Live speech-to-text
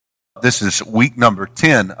This is week number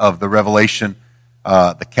 10 of the Revelation,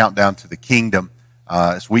 the countdown to the kingdom.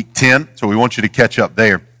 It's week 10, so we want you to catch up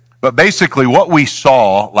there. But basically what we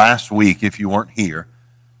saw last week, if you weren't here,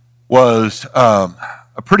 was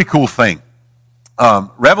a pretty cool thing.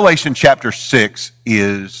 Revelation chapter 6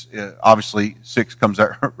 is, obviously 6 comes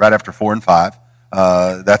out right after 4 and 5.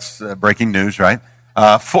 That's breaking news, right?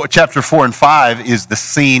 Chapter 4 and 5 is the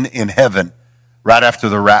scene in heaven right after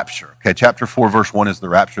the rapture. Okay, chapter 4, verse 1 is the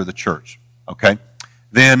rapture of the church. Okay,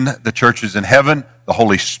 then the church is in heaven. The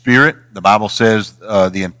Holy Spirit, the Bible says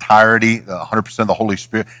the entirety, 100% of the Holy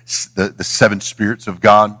Spirit, the seven spirits of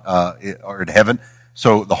God are in heaven.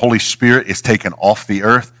 So the Holy Spirit is taken off the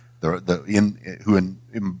earth, who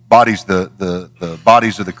embodies the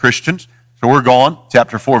bodies of the Christians. So we're gone,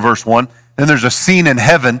 chapter 4, verse 1. Then there's a scene in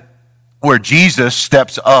heaven where Jesus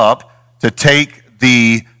steps up to take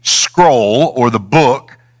the scroll or the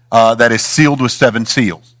book that is sealed with seven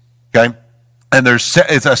seals, okay? And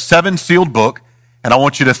it's a seven sealed book, and I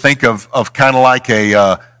want you to think of kind of like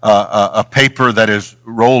a paper that is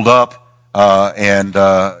rolled up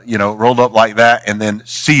rolled up like that, and then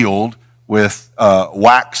sealed with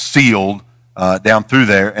wax sealed down through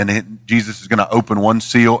there. And Jesus is going to open one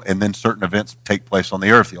seal, and then certain events take place on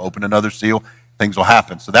the earth. He'll open another seal, things will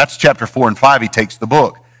happen. So that's chapter 4 and 5. He takes the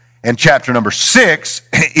book. And chapter number 6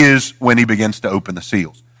 is when he begins to open the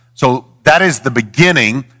seals. So that is the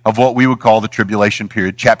beginning of what we would call the tribulation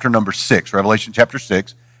period, chapter number 6, Revelation chapter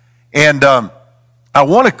 6. And I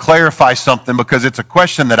want to clarify something because it's a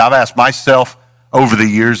question that I've asked myself over the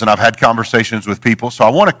years, and I've had conversations with people. So I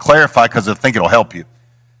want to clarify because I think it'll help you.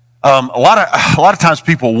 A lot of times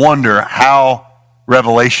people wonder how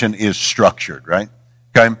Revelation is structured, right?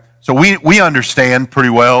 Okay, so we understand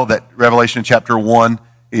pretty well that Revelation chapter 1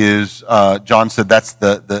 is, John said, that's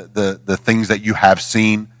the things that you have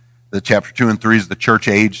seen. The chapter 2 and 3 is the church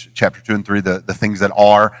age. Chapter 2 and 3, the things that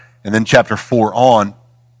are. And then chapter 4 on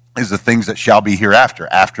is the things that shall be hereafter,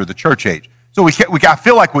 after the church age. So I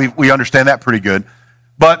feel like we understand that pretty good.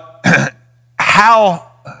 But how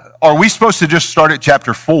are we supposed to just start at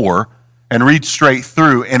chapter 4 and read straight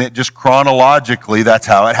through, and it just chronologically, that's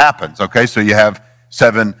how it happens, okay? So you have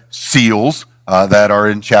seven seals that are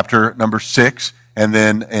in chapter number 6, and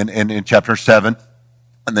then in chapter 7,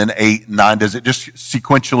 and then 8 and 9. Does it just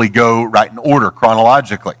sequentially go right in order,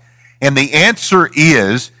 chronologically? And the answer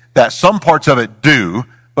is that some parts of it do,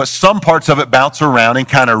 but some parts of it bounce around and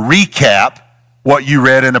kind of recap what you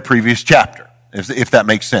read in a previous chapter, if that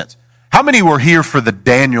makes sense. How many were here for the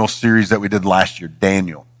Daniel series that we did last year,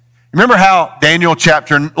 Daniel? Remember how Daniel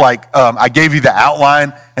chapter, I gave you the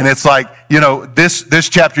outline, and it's like, this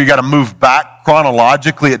chapter you got to move back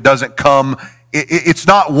chronologically. It doesn't come... It's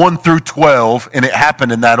not 1 through 12, and it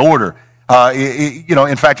happened in that order.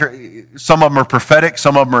 In fact, some of them are prophetic,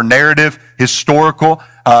 some of them are narrative, historical,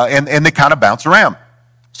 and they kind of bounce around.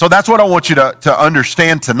 So that's what I want you to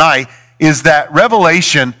understand tonight, is that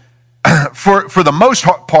Revelation, for the most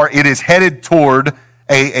part, it is headed toward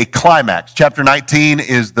a climax. Chapter 19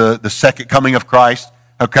 is the second coming of Christ,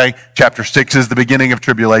 okay? Chapter 6 is the beginning of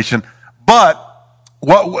tribulation. But,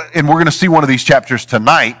 and we're going to see one of these chapters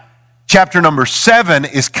tonight. Chapter number 7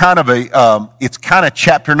 is kind of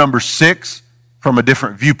chapter number 6 from a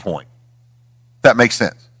different viewpoint. That makes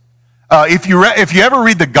sense. If you ever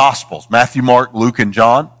read the Gospels, Matthew, Mark, Luke, and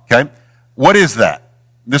John, okay, what is that?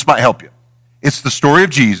 This might help you. It's the story of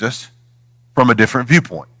Jesus from a different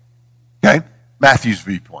viewpoint. Okay, Matthew's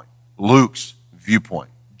viewpoint, Luke's viewpoint,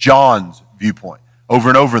 John's viewpoint. Over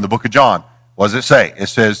and over in the book of John, what does it say? It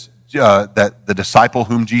says that the disciple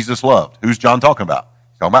whom Jesus loved. Who's John talking about?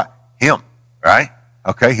 He's talking about him, right?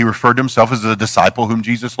 Okay, he referred to himself as the disciple whom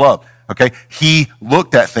Jesus loved. Okay, he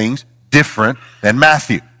looked at things different than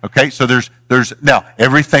Matthew. Okay, so there's now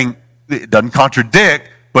everything, it doesn't contradict,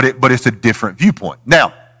 but it's a different viewpoint.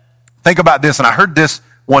 Now, think about this, and I heard this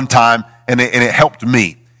one time, and it helped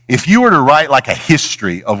me. If you were to write like a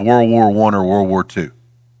history of World War I or World War II,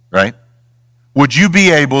 right? Would you be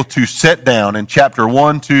able to sit down in chapter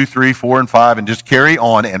 1, 2, 3, 4, and 5 and just carry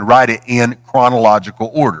on and write it in chronological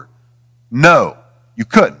order? No, you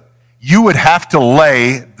couldn't. You would have to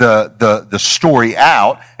lay the story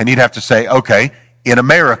out, and you'd have to say, okay, in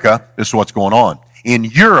America, this is what's going on. In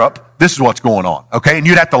Europe, this is what's going on, okay? And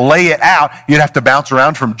you'd have to lay it out. You'd have to bounce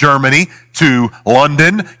around from Germany to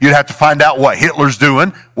London. You'd have to find out what Hitler's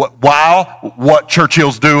doing, what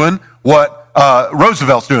Churchill's doing, what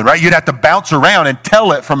Roosevelt's doing, right? You'd have to bounce around and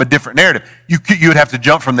tell it from a different narrative. You'd have to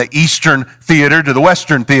jump from the Eastern theater to the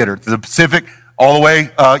Western theater, to the Pacific, all the way,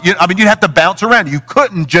 you'd have to bounce around. You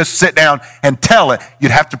couldn't just sit down and tell it. You'd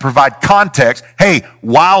have to provide context. Hey,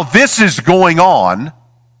 while this is going on,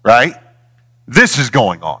 right? This is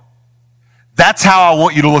going on. That's how I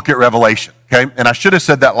want you to look at Revelation, okay? And I should have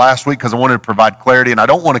said that last week because I wanted to provide clarity, and I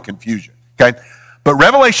don't want to confuse you, okay? But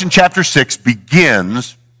Revelation chapter 6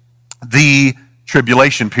 begins the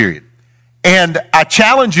tribulation period. And I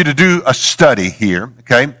challenge you to do a study here,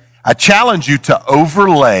 okay? I challenge you to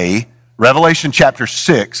overlay Revelation chapter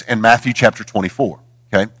 6 and Matthew chapter 24,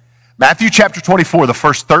 okay? Matthew chapter 24, the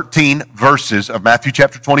first 13 verses of Matthew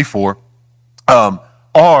chapter 24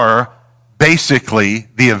 are basically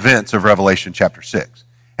the events of Revelation chapter 6.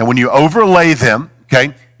 And when you overlay them,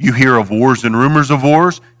 okay, you hear of wars and rumors of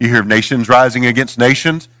wars. You hear of nations rising against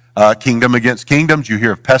nations, kingdom against kingdoms. You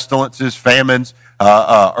hear of pestilences, famines,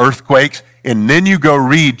 earthquakes. And then you go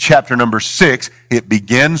read chapter number 6. It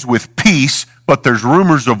begins with peace, but there's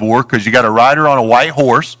rumors of war because you got a rider on a white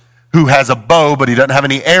horse who has a bow, but he doesn't have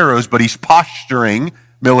any arrows, but he's posturing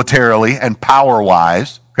militarily and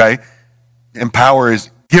power-wise, okay? And power is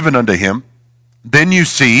given unto him. Then you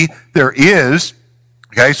see there is,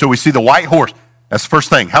 okay, so we see the white horse. That's the first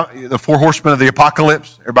thing. The four horsemen of the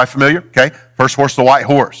apocalypse, everybody familiar? Okay, first horse, the white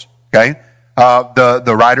horse, okay?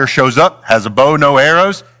 The rider shows up, has a bow, no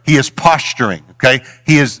arrows. He is posturing, okay?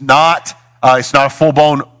 He is not, it's not a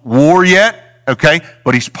full-blown war yet, okay?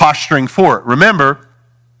 But he's posturing for it. Remember,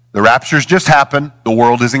 the rapture's just happened. The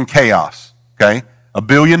world is in chaos, okay? 1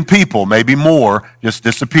 billion people, maybe more, just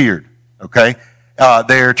disappeared, okay?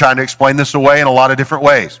 They're trying to explain this away in a lot of different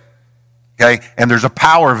ways, okay? And there's a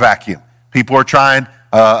power vacuum. People are trying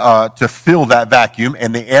to fill that vacuum,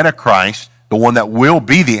 and the Antichrist, the one that will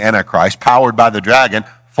be the Antichrist, powered by the dragon,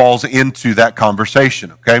 falls into that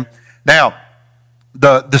conversation, okay? Now,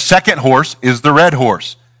 the second horse is the red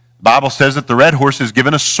horse. The Bible says that the red horse is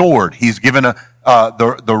given a sword. He's given the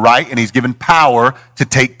right, and he's given power to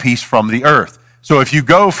take peace from the earth. So if you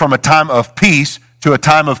go from a time of peace to a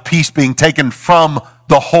time of peace being taken from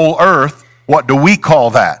the whole earth, what do we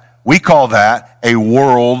call that? We call that a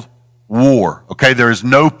world war, okay? There is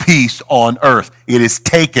no peace on earth. It is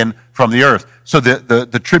taken from the earth. So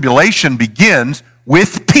the tribulation begins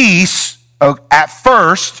with peace at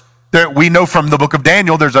first. We know from the book of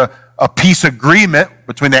Daniel, there's a peace agreement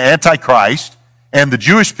between the Antichrist and the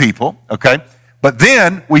Jewish people, okay? But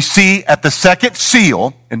then we see at the second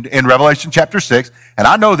seal in Revelation chapter 6, and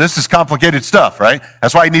I know this is complicated stuff, right?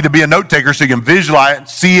 That's why you need to be a note taker so you can visualize it and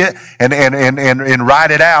see it and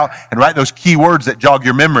write it out and write those key words that jog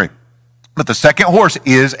your memory. But the second horse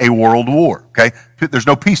is a world war, okay? There's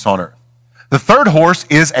no peace on earth. The third horse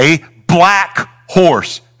is a black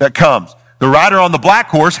horse that comes. The rider on the black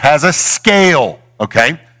horse has a scale,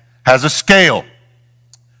 okay? Has a scale.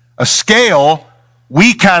 A scale,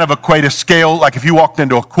 we kind of equate a scale, like if you walked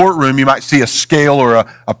into a courtroom, you might see a scale or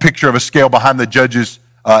a picture of a scale behind the judge's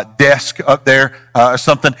desk up there or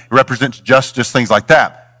something. It represents justice, things like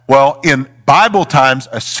that. Well, in Bible times,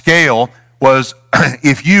 a scale was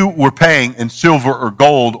if you were paying in silver or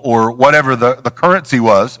gold or whatever the currency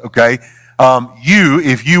was, okay,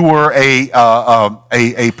 if you were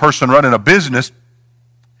a person running a business,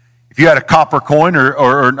 if you had a copper coin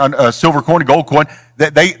or a silver coin, a gold coin,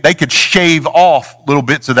 they could shave off little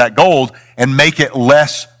bits of that gold and make it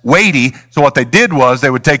less weighty. So what they did was they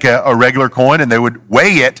would take a regular coin and they would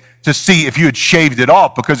weigh it to see if you had shaved it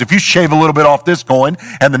off. Because if you shave a little bit off this coin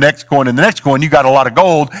and the next coin and the next coin, you got a lot of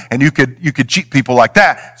gold, and you could cheat people like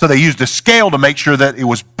that. So they used a scale to make sure that it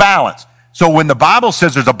was balanced. So when the Bible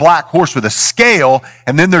says there's a black horse with a scale,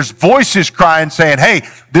 and then there's voices crying saying, hey,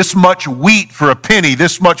 this much wheat for a penny,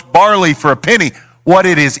 this much barley for a penny, what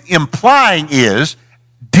it is implying is,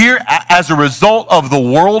 as a result of the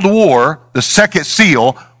world war, the second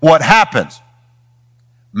seal, what happens?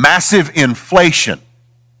 Massive inflation.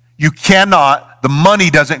 The money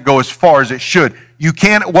doesn't go as far as it should.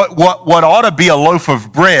 What ought to be a loaf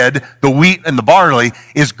of bread, the wheat and the barley,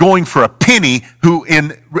 is going for a penny, who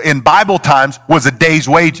in Bible times was a day's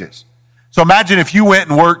wages. So imagine if you went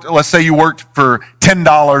and worked, let's say you worked for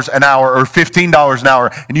 $10 an hour or $15 an hour,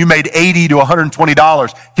 and you made $80 to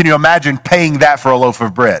 $120. Can you imagine paying that for a loaf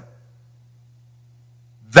of bread?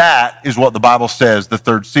 That is what the Bible says the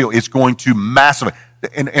third seal is going to massively,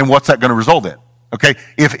 and what's that going to result in? Okay,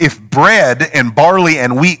 if bread and barley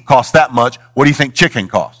and wheat cost that much, what do you think chicken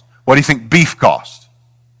costs? What do you think beef costs?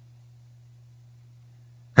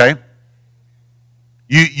 Okay?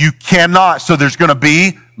 You cannot, so there's going to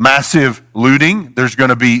be massive looting, there's going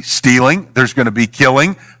to be stealing, there's going to be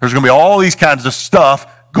killing, there's going to be all these kinds of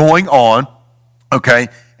stuff going on, okay?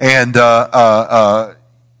 And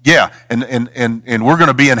yeah, and we're going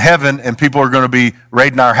to be in heaven, and people are going to be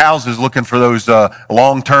raiding our houses looking for those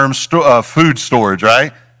long-term food storage,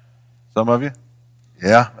 right? Some of you?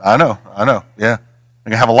 Yeah, I know, yeah.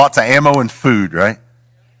 They're going to have lots of ammo and food, right?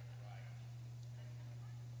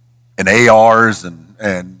 And ARs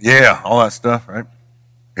and yeah, all that stuff, right?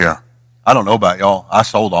 Yeah. I don't know about y'all. I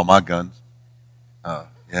sold all my guns.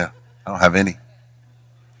 Yeah, I don't have any.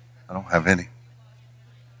 I don't have any.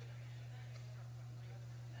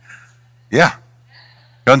 Yeah,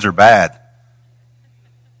 guns are bad.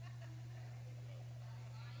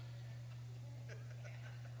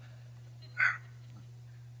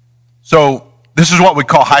 So this is what we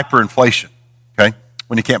call hyperinflation, okay?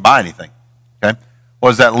 When you can't buy anything, okay?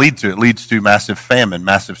 What does that lead to? It leads to massive famine,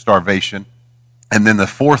 massive starvation. And then the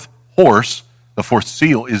fourth horse, the fourth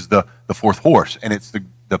seal is the fourth horse, and it's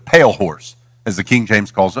the pale horse, as the King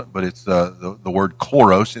James calls it, but it's the word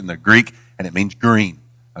chloros in the Greek, and it means green,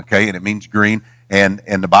 okay? And it means green, and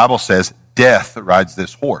the Bible says death rides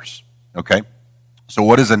this horse, okay? So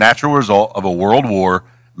what is the natural result of a world war,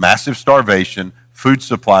 massive starvation, food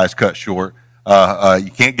supplies cut short,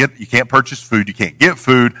 you can't purchase food, you can't get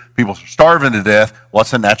food, people are starving to death?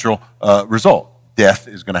 What's the natural result? Death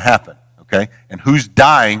is going to happen. Okay? And who's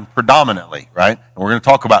dying predominantly, right? And we're going to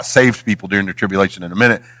talk about saved people during the tribulation in a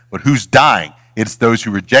minute, but who's dying? It's those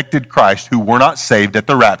who rejected Christ, who were not saved at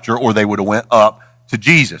the rapture, or they would have went up to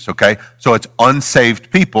Jesus, okay? So it's unsaved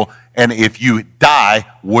people, and if you die,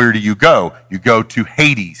 where do you go? You go to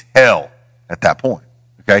Hades, hell, at that point,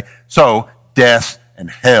 okay? So death and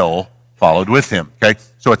hell followed with him, okay?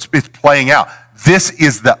 So it's playing out. This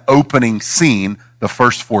is the opening scene, the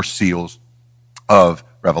first four seals of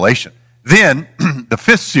Revelation. Then the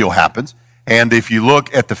fifth seal happens, and if you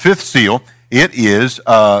look at the fifth seal, it is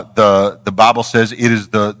the Bible says it is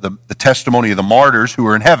the testimony of the martyrs who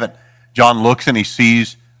are in heaven. John looks and he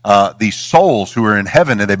sees these souls who are in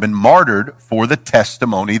heaven, and they've been martyred for the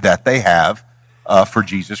testimony that they have for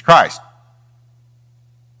Jesus Christ,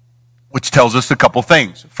 which tells us a couple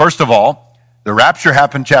things. First of all, the rapture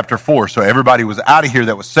happened chapter 4, so everybody was out of here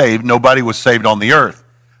that was saved. Nobody was saved on the earth.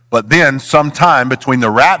 But then sometime between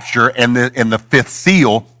the rapture and the fifth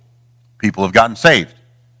seal, people have gotten saved,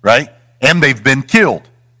 right? And they've been killed.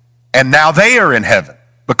 And now they are in heaven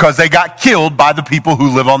because they got killed by the people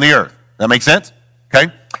who live on the earth. That make sense?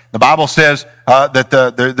 Okay? The Bible says that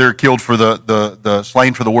they're killed for the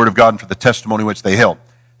slain for the word of God and for the testimony which they held.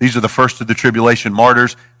 These are the first of the tribulation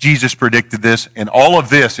martyrs. Jesus predicted this, and all of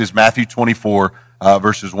this is Matthew 24,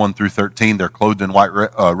 verses 1 through 13. They're clothed in white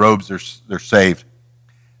robes. They're saved.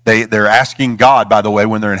 They're asking God, by the way,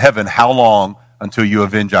 when they're in heaven, how long until you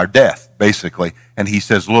avenge our death, basically. And he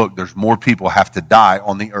says, look, there's more people have to die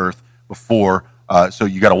on the earth before, so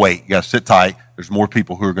you got to wait. You got to sit tight. There's more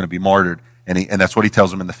people who are going to be martyred. And that's what he tells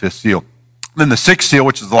them in the fifth seal. Then the sixth seal,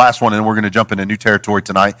 which is the last one, and we're going to jump into new territory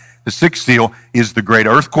tonight. The sixth seal is the great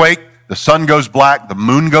earthquake. The sun goes black, the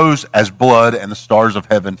moon goes as blood, and the stars of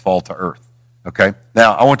heaven fall to earth. Okay?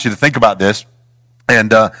 Now, I want you to think about this.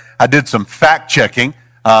 And I did some fact checking.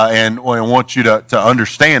 And I want you to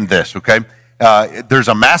understand this, okay? There's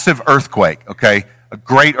a massive earthquake, okay? A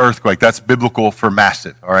great earthquake. That's biblical for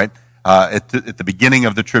massive, all right? At the beginning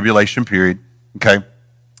of the tribulation period, okay?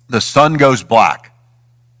 The sun goes black.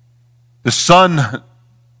 The sun,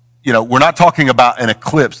 we're not talking about an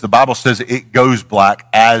eclipse. The Bible says it goes black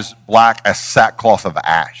as sackcloth of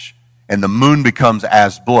ash. And the moon becomes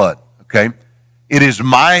as blood, okay? It is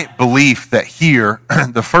my belief that here,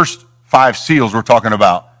 the first 5 seals, we're talking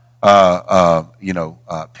about,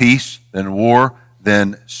 peace, then war,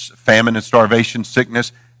 then famine and starvation,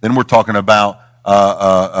 sickness. Then we're talking about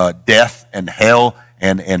death and hell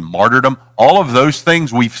and martyrdom. All of those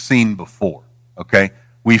things we've seen before, okay?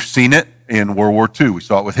 We've seen it in World War II. We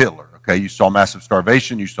saw it with Hitler, okay? You saw massive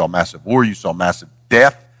starvation. You saw massive war. You saw massive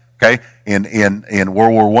death, okay? In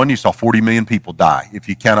World War I, you saw 40 million people die. If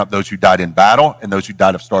you count up those who died in battle and those who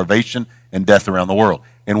died of starvation and death around the world.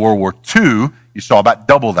 In World War II, you saw about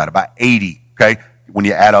double that, about 80, okay? When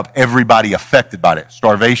you add up everybody affected by it,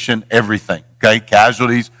 starvation, everything, okay?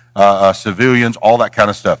 Casualties, civilians, all that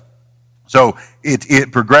kind of stuff. So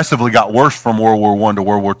it progressively got worse from World War I to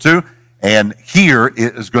World War II, and here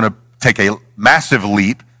it is going to take a massive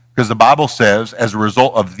leap because the Bible says as a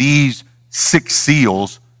result of these 6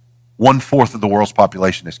 seals, 1/4 of the world's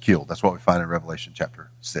population is killed. That's what we find in Revelation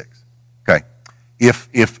chapter 6, okay?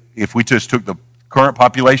 If we just took the current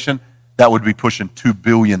population, that would be pushing 2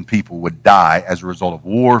 billion people would die as a result of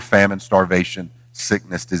war, famine, starvation,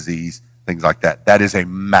 sickness, disease, things like that. That is a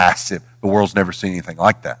massive, the world's never seen anything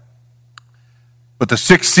like that. But the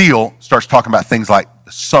 6th seal starts talking about things like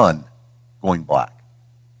the sun going black.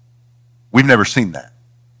 We've never seen that.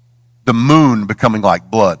 The moon becoming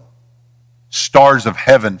like blood. Stars of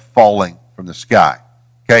heaven falling from the sky.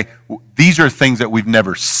 Okay? These are things that we've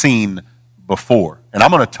never seen before. And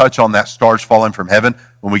I'm going to touch on that stars falling from heaven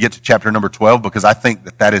when we get to chapter number 12, because I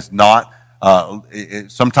think that is not,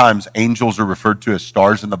 sometimes angels are referred to as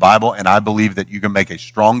stars in the Bible, and I believe that you can make a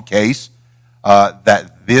strong case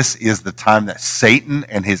that this is the time that Satan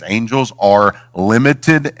and his angels are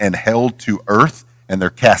limited and held to earth, and they're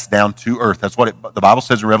cast down to earth. That's what the Bible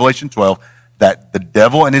says in Revelation 12, that the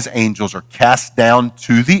devil and his angels are cast down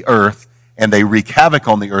to the earth, and they wreak havoc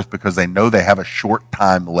on the earth because they know they have a short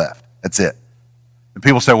time left. That's it. And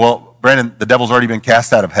people say, well, Brandon, the devil's already been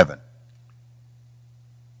cast out of heaven.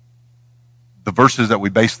 The verses that we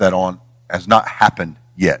base that on has not happened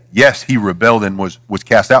yet. Yes, he rebelled and was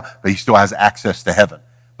cast out, but he still has access to heaven.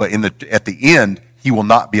 But at the end, he will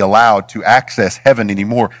not be allowed to access heaven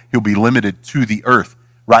anymore. He'll be limited to the earth.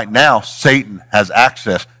 Right now, Satan has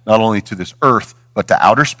access not only to this earth, but to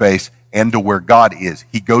outer space and to where God is.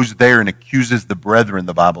 He goes there and accuses the brethren,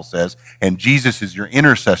 the Bible says, and Jesus is your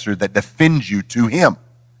intercessor that defends you to him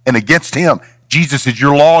and against him. Jesus is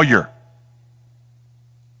your lawyer.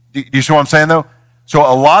 Do you see what I'm saying, though? So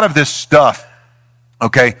a lot of this stuff,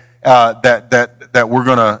 okay, that we're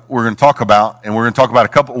gonna talk about, and we're gonna talk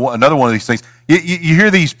about another one of these things. You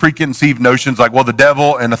hear these preconceived notions like, well, the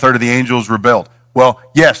devil and a third of the angels rebelled. Well,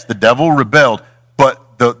 yes, the devil rebelled,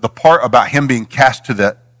 but the part about him being cast to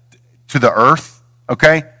the earth,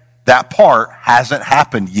 okay, that part hasn't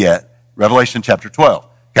happened yet. Revelation chapter 12.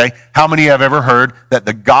 Okay, how many have ever heard that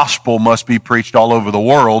the gospel must be preached all over the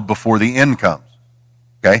world before the end comes?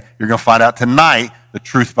 Okay, you're going to find out tonight the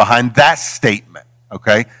truth behind that statement.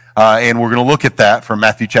 Okay, and we're going to look at that from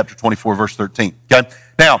Matthew chapter 24, verse 13. Okay,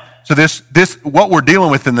 now, so this what we're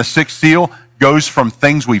dealing with in the sixth seal goes from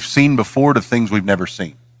things we've seen before to things we've never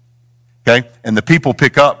seen. Okay, and the people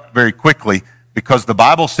pick up very quickly because the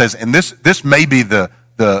Bible says, and this may be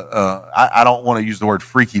I don't want to use the word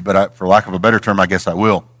freaky, but for lack of a better term, I guess I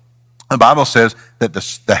will. The Bible says that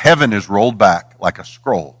the heaven is rolled back like a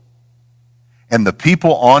scroll. And the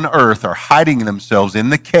people on earth are hiding themselves in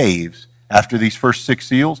the caves after these first six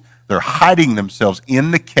seals. They're hiding themselves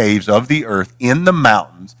in the caves of the earth, in the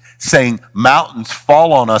mountains, saying, mountains,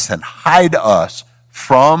 fall on us and hide us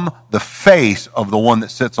from the face of the one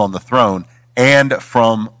that sits on the throne and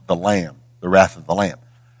from the Lamb, the wrath of the Lamb.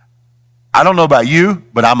 I don't know about you,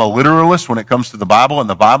 but I'm a literalist when it comes to the Bible, and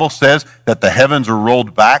the Bible says that the heavens are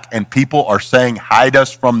rolled back and people are saying, hide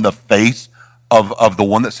us from the face of the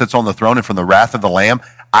one that sits on the throne and from the wrath of the Lamb.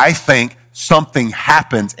 I think something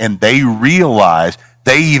happens and they realize,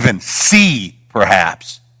 they even see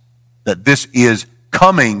perhaps, that this is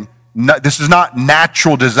coming. This is not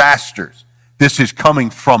natural disasters. This is coming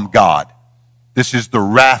from God. This is the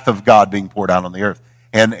wrath of God being poured out on the earth.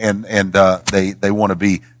 And they want to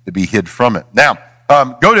be hid from it. Now,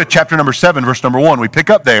 go to chapter number 7, verse number 1. We pick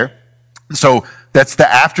up there. So that's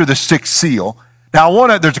after the sixth seal.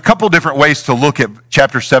 Now, there's a couple different ways to look at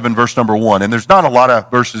chapter 7, verse number 1. And there's not a lot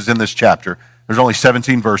of verses in this chapter. There's only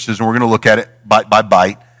 17 verses, and we're going to look at it bite by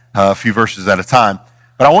bite, a few verses at a time.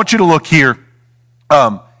 But I want you to look here.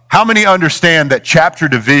 How many understand that chapter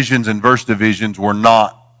divisions and verse divisions were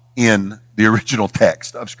not in the original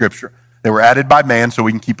text of Scripture? They were added by man so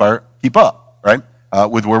we can keep up, right?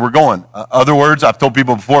 With where we're going. Other words, I've told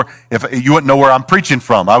people before, if you wouldn't know where I'm preaching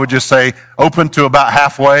from, I would just say open to about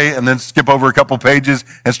halfway and then skip over a couple pages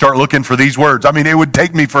and start looking for these words. I mean, it would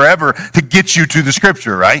take me forever to get you to the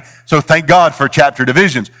Scripture, right? So thank God for chapter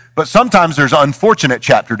divisions. But sometimes there's unfortunate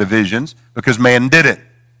chapter divisions because man did it,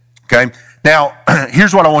 okay? Now,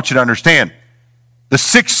 here's what I want you to understand. The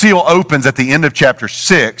sixth seal opens at the end of chapter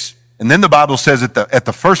 6, and then the Bible says at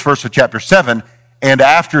the first verse of chapter 7, and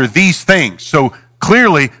after these things. So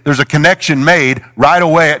clearly, there's a connection made right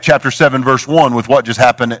away at chapter 7, verse 1 with what just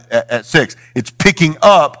happened at 6. It's picking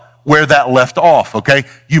up where that left off, okay?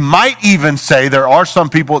 You might even say there are some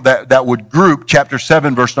people that would group chapter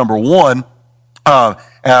 7, verse number 1,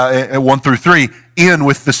 1 through 3, in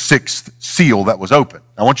with the sixth seal that was open.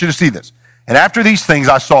 I want you to see this. And after these things,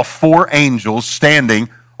 I saw 4 angels standing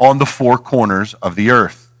on the 4 corners of the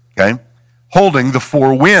earth, okay? Holding the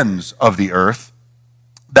 4 winds of the earth,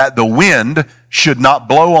 that the wind should not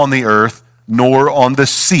blow on the earth, nor on the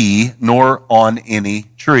sea, nor on any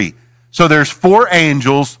tree. So there's 4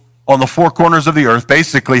 angels on the 4 corners of the earth,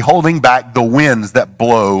 basically holding back the winds that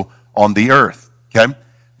blow on the earth, okay?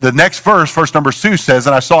 The next verse number 2 says,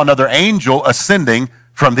 and I saw another angel ascending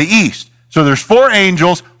from the east. So there's 4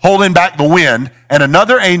 angels holding back the wind, and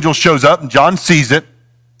another angel shows up, and John sees it,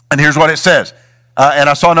 and here's what it says. And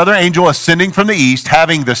I saw another angel ascending from the east,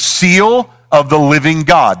 having the seal of the living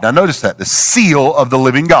God. Now notice that, the seal of the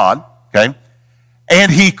living God, okay?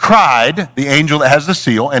 And he cried, the angel that has the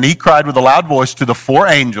seal, and he cried with a loud voice to the 4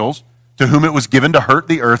 angels, to whom it was given to hurt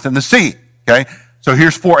the earth and the sea. Okay? So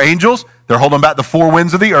here's 4 angels. They're holding back the 4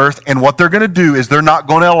 winds of the earth, and what they're going to do is they're not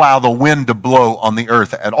going to allow the wind to blow on the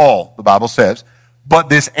earth at all, the Bible says. But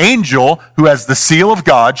this angel who has the seal of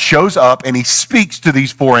God shows up, and he speaks to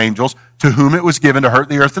these 4 angels to whom it was given to hurt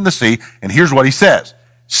the earth and the sea. And here's what he says,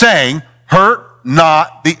 saying, hurt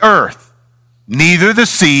not the earth, neither the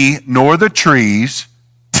sea nor the trees,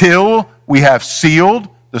 till we have sealed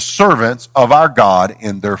the servants of our God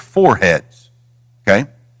in their foreheads. Okay?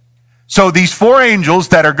 So these 4 angels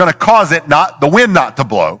that are going to cause the wind not to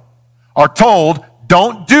blow are told,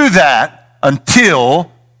 don't do that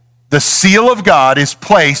until the seal of God is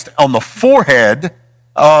placed on the forehead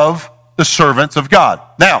of the servants of God.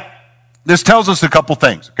 Now, this tells us a couple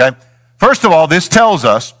things, okay? First of all, this tells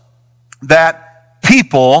us that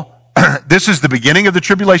people, this is the beginning of the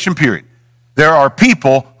tribulation period. There are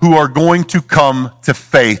people who are going to come to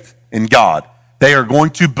faith in God. They are going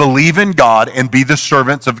to believe in God and be the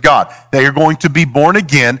servants of God. They are going to be born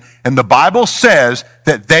again, and the Bible says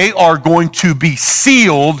that they are going to be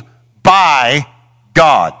sealed by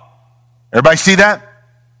God. Everybody see that?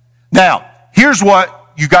 Now, here's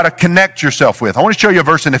what you got to connect yourself with. I want to show you a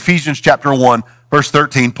verse in Ephesians chapter 1, verse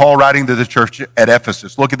 13, Paul writing to the church at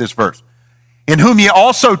Ephesus. Look at this verse. In whom ye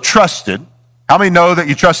also trusted. How many know that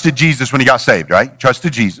you trusted Jesus when you got saved, right? You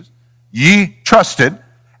trusted Jesus. Ye trusted.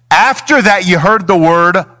 After that, you heard the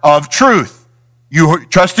word of truth. You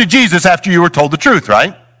trusted Jesus after you were told the truth,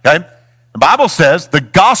 right? Okay. The Bible says the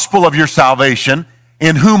gospel of your salvation,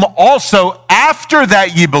 in whom also after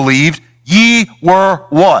that ye believed, ye were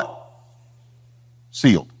what?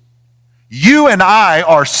 Sealed. You and I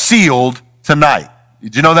are sealed tonight.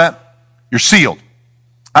 Did you know that? You're sealed.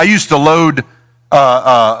 I used to load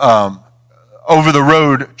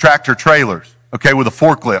over-the-road tractor trailers, okay, with a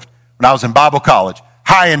forklift when I was in Bible college,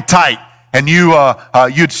 high and tight. And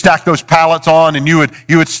you'd stack those pallets on, and you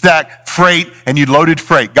would stack freight, and you'd loaded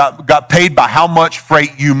freight. Got paid by how much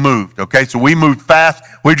freight you moved. Okay, so we moved fast.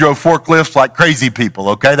 We drove forklifts like crazy people.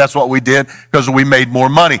 Okay, that's what we did because we made more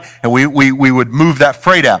money, and we would move that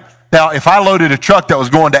freight out. Now, if I loaded a truck that was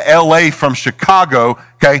going to L.A. from Chicago,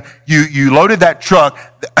 okay, you loaded that truck.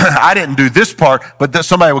 I didn't do this part, but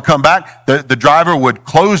somebody would come back. The driver would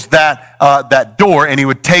close that door, and he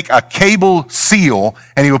would take a cable seal,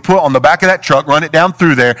 and he would put it on the back of that truck, run it down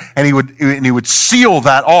through there, and he would seal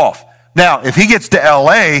that off. Now, if he gets to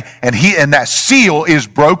L.A. and that seal is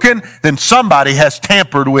broken, then somebody has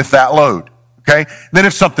tampered with that load. Okay? Then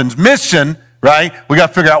if something's missing, right, we got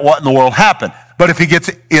to figure out what in the world happened. But if he gets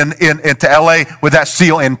into L.A. with that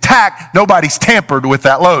seal intact, nobody's tampered with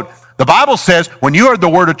that load. The Bible says when you heard the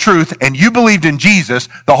word of truth and you believed in Jesus,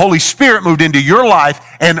 the Holy Spirit moved into your life,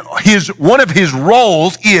 and one of his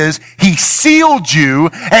roles is he sealed you,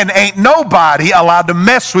 and ain't nobody allowed to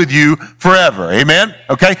mess with you forever. Amen?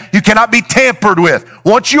 Okay? You cannot be tampered with.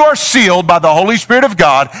 Once you are sealed by the Holy Spirit of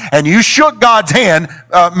God and you shook God's hand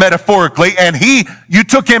metaphorically, and you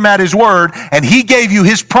took him at his word, and he gave you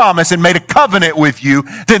his promise and made a covenant with you,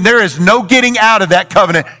 then there is no getting out of that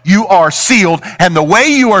covenant. You are sealed, and the way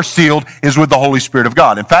you are sealed is with the Holy Spirit of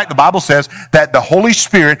God. In fact, the Bible says that the Holy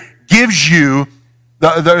Spirit gives you,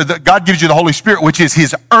 God gives you the Holy Spirit, which is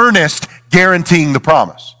his earnest guaranteeing the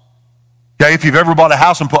promise. Okay, if you've ever bought a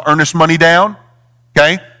house and put earnest money down,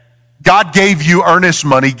 okay, God gave you earnest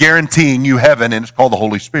money guaranteeing you heaven, and it's called the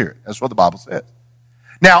Holy Spirit. That's what the Bible says.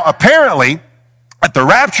 Now, apparently, at the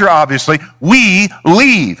rapture, obviously, we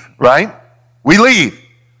leave, right? We leave.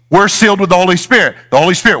 We're sealed with the Holy Spirit. The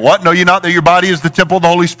Holy Spirit, what? Know you not that your body is the temple of the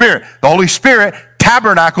Holy Spirit? The Holy Spirit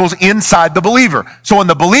tabernacles inside the believer. So when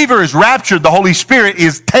the believer is raptured, the Holy Spirit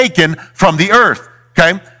is taken from the earth,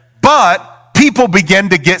 okay? But people begin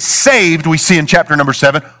to get saved, we see in chapter number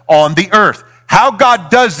 7, on the earth. How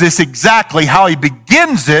God does this exactly, how he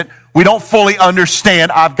begins it, we don't fully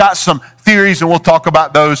understand. I've got some theories, and we'll talk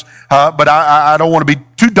about those, but I don't want to be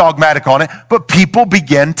too dogmatic on it. But people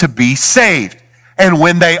begin to be saved. And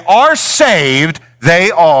when they are saved,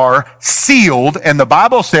 they are sealed. And the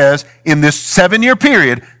Bible says in this 7-year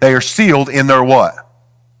period, they are sealed in their what?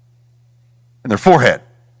 In their forehead.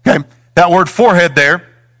 Okay? That word forehead there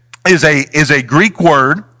is a Greek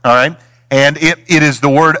word, all right? And it is the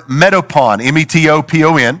word metopon,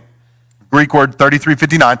 M-E-T-O-P-O-N, Greek word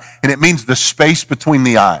 3359, and it means the space between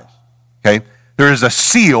the eyes. Okay? There is a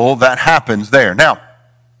seal that happens there. Now,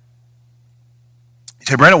 you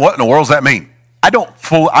say, Brandon, what in the world does that mean? I don't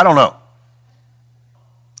know.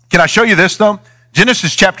 Can I show you this, though?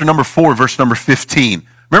 Genesis chapter number 4, verse number 15.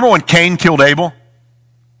 Remember when Cain killed Abel?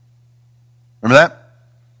 Remember that?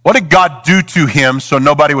 What did God do to him so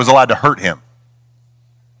nobody was allowed to hurt him?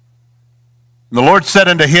 And the Lord said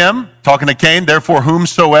unto him, talking to Cain, therefore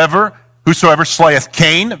whosoever slayeth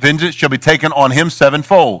Cain, vengeance shall be taken on him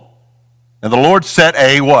sevenfold. And the Lord set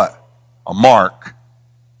a what? A mark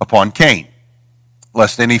upon Cain,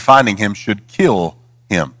 lest any finding him should kill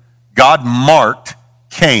him. God marked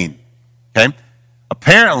Cain. Okay?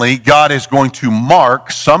 Apparently, God is going to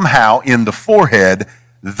mark somehow in the forehead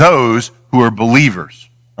those who are believers.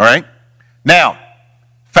 All right? Now,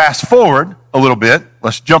 fast forward a little bit.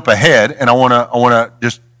 Let's jump ahead, and I want to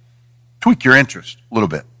just tweak your interest a little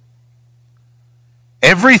bit.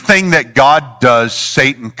 Everything that God does,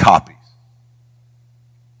 Satan copies.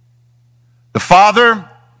 The Father,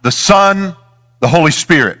 the Son, the Holy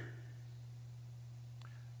Spirit.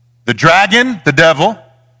 The dragon, the devil,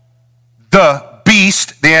 the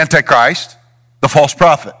beast, the Antichrist, the false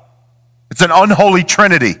prophet. It's an unholy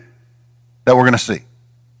trinity that we're going to see.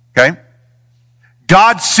 Okay?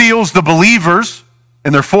 God seals the believers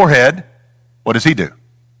in their forehead. What does he do?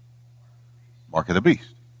 Mark of the beast.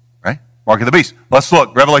 Right? Mark of the beast. Let's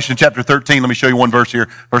look. Revelation chapter 13. Let me show you one verse here.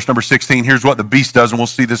 Verse number 16. Here's what the beast does, and we'll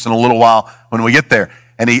see this in a little while when we get there.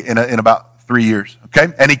 And in about 3 years.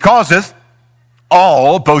 Okay? And he causeth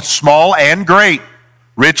all, both small and great,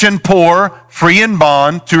 rich and poor, free and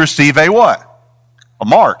bond, to receive a what? A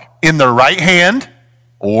mark in their right hand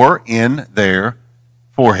or in their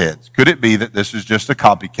foreheads. Could it be that this is just a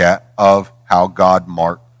copycat of how God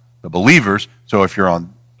marked the believers? So if you're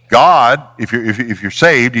on God, if you're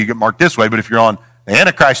saved, you get marked this way. But if you're on the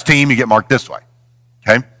Antichrist team, you get marked this way.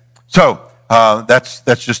 Okay? So that's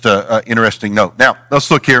just an interesting note. Now,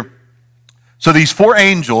 let's look here. So these four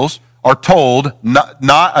angels are told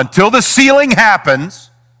not until the sealing happens,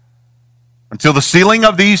 until the sealing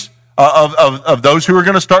of these of those who are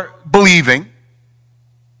going to start believing,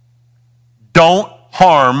 don't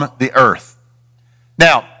harm the earth.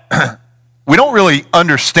 Now, we don't really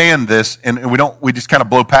understand this, and we just kind of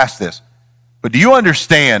blow past this. But do you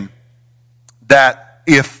understand that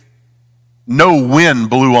if no wind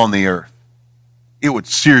blew on the earth, it would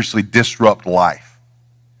seriously disrupt life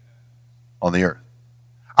on the earth?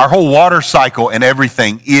 Our whole water cycle and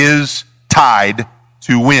everything is tied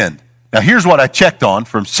to wind. Now, here's what I checked on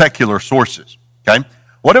from secular sources, okay?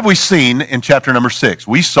 What have we seen in chapter number 6?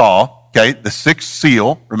 We saw, okay, the sixth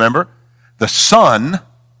seal, remember? The sun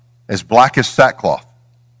as black as sackcloth.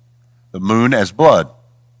 The moon as blood.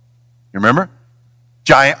 You remember?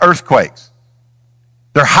 Giant earthquakes.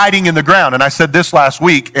 They're hiding in the ground. And I said this last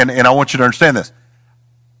week, and I want you to understand this.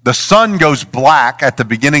 The sun goes black at the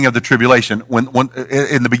beginning of the tribulation, when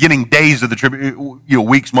in the beginning days of the tribulation,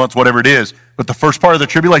 weeks, months, whatever it is. But the first part of the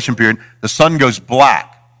tribulation period, the sun goes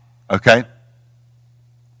black. Okay?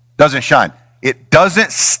 Doesn't shine. It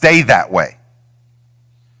doesn't stay that way.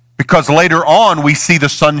 Because later on, we see the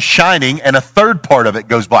sun shining, and a third part of it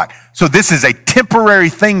goes black. So this is a temporary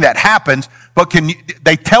thing that happens. But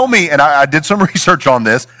they tell me, and I did some research on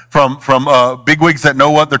this from bigwigs that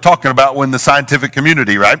know what they're talking about in the scientific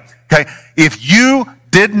community, right? Okay, if you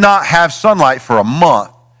did not have sunlight for a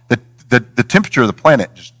month, the temperature of the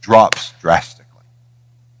planet just drops drastically.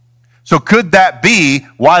 So could that be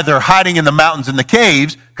why they're hiding in the mountains and the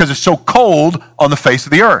caves? Because it's so cold on the face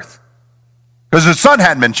of the earth. Because the sun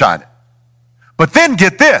hadn't been shining. But then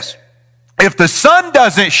get this. If the sun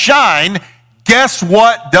doesn't shine, guess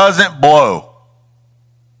what doesn't blow?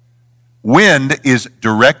 Wind is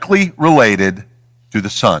directly related to the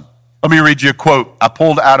sun. Let me read you a quote I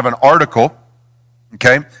pulled out of an article,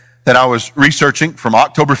 okay, that I was researching from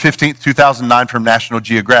October 15th, 2009 from National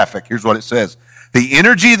Geographic. Here's what it says. The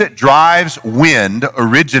energy that drives wind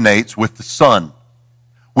originates with the sun,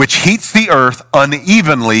 which heats the earth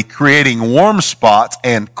unevenly, creating warm spots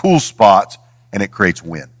and cool spots, and it creates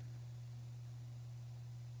wind.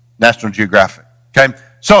 National Geographic. Okay?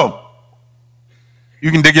 So,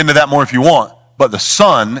 you can dig into that more if you want, but the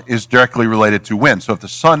sun is directly related to wind. So if the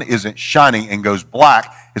sun isn't shining and goes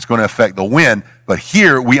black, it's going to affect the wind. But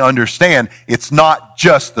here we understand it's not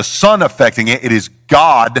just the sun affecting it, it is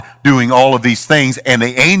God doing all of these things and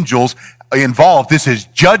the angels involved. This is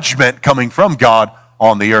judgment coming from God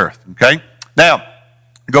on the earth. Okay? Now,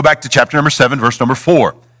 go back to chapter number 7, verse number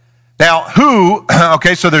 4. Now,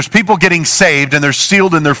 so there's people getting saved and they're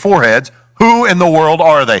sealed in their foreheads. Who in the world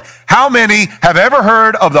are they? How many have ever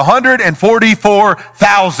heard of the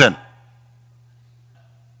 144,000?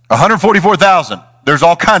 144,000. There's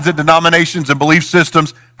all kinds of denominations and belief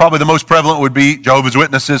systems. Probably the most prevalent would be Jehovah's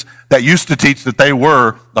Witnesses that used to teach that they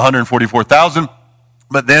were the 144,000.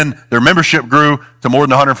 But then their membership grew to more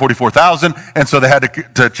than 144,000, and so they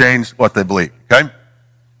had to change what they believe, okay?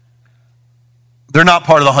 They're not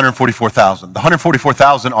part of the 144,000. The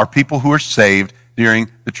 144,000 are people who are saved during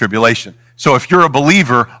the tribulation. So if you're a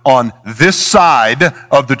believer on this side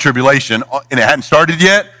of the tribulation and it hadn't started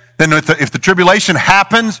yet, then if the tribulation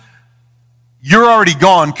happens, you're already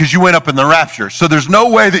gone because you went up in the rapture. So there's no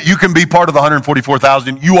way that you can be part of the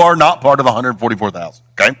 144,000. You are not part of the 144,000,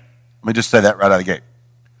 okay? Let me just say that right out of the gate.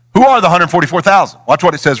 Who are the 144,000? Watch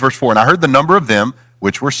what it says, verse 4. And I heard the number of them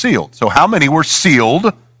which were sealed. So how many were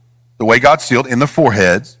sealed, the way God sealed, in the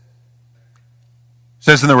foreheads? It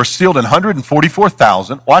says, and there were sealed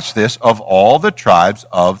 144,000, watch this, of all the tribes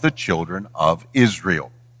of the children of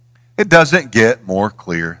Israel. It doesn't get more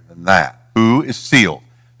clear than that. Who is sealed?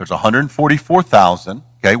 There's 144,000.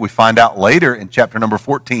 Okay, we find out later in chapter number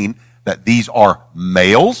 14 that these are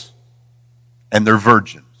males and they're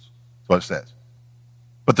virgins. That's what it says.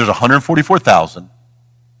 But there's 144,000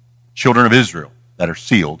 children of Israel that are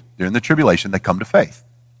sealed during the tribulation that come to faith.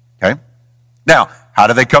 Okay? Now, how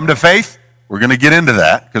do they come to faith? We're going to get into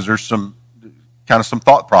that because there's some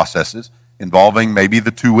thought processes involving maybe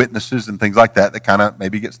the two witnesses and things like that kind of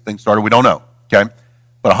maybe gets things started. We don't know. Okay?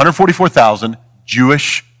 But 144,000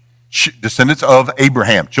 Jewish descendants of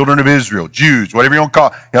Abraham, children of Israel, Jews, whatever you want to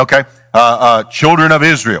call it, okay? Children of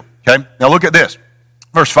Israel, okay? Now look at this.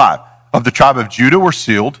 Verse 5, of the tribe of Judah were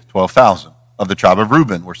sealed 12,000. Of the tribe of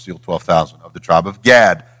Reuben were sealed 12,000. Of the tribe of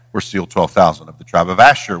Gad were sealed 12,000. Of the tribe of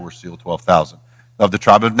Asher were sealed 12,000. Of the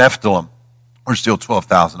tribe of Nephthalim were sealed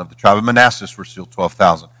 12,000. Of the tribe of Manasseh were sealed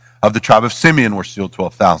 12,000. Of the tribe of Simeon were sealed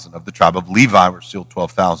 12,000. Of the tribe of Levi were sealed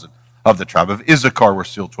 12,000. Of the tribe of Issachar were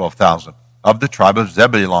sealed 12,000. Of the tribe of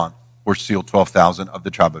Zebulun were sealed 12,000. Of the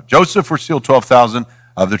tribe of Joseph were sealed 12,000.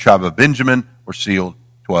 Of the tribe of Benjamin were sealed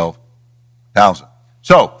 12,000.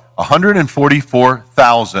 So,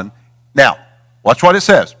 144,000. Now, watch what it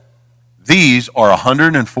says. These are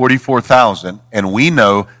 144,000, and we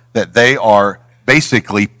know that they are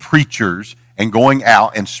basically preachers and going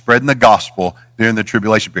out and spreading the gospel during the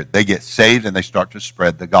tribulation period. They get saved and they start to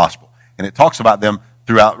spread the gospel. And it talks about them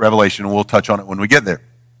throughout Revelation, and we'll touch on it when we get there.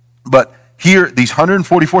 But here, these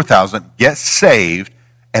 144,000 get saved,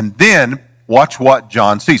 and then watch what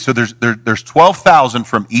John sees. So there's 12,000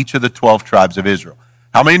 from each of the 12 tribes of Israel.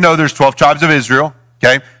 How many know there's 12 tribes of Israel?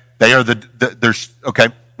 Okay, they are there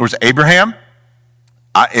was Abraham.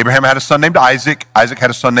 Abraham had a son named Isaac. Isaac had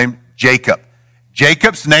a son named Jacob.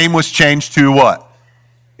 Jacob's name was changed to what?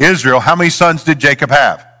 Israel. How many sons did Jacob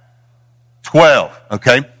have? 12.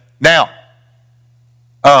 Okay, now,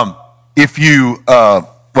 if you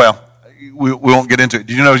we won't get into it.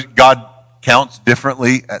 Did you know God counts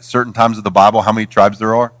differently at certain times of the Bible how many tribes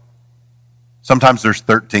there are? Sometimes there's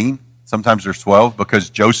 13, sometimes there's 12, because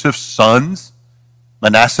Joseph's sons,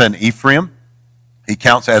 Manasseh and Ephraim, he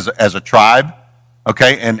counts as a tribe,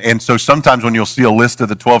 okay? And so sometimes when you'll see a list of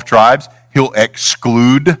the 12 tribes, he'll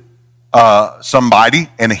exclude somebody,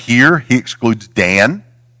 and here he excludes Dan,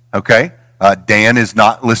 okay? Dan is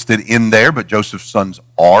not listed in there, but Joseph's sons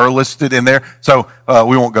are listed in there. So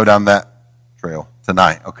we won't go down that trail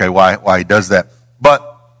tonight, okay, why he does that.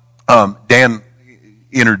 But Dan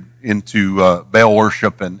entered into Baal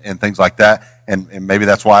worship and things like that, and maybe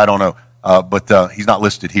that's why, I don't know, but he's not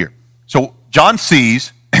listed here. So John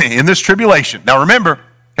sees in this tribulation, now remember,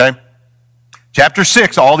 okay, chapter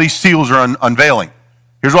 6, all these seals are unveiling.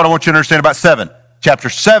 Here's what I want you to understand about 7. Chapter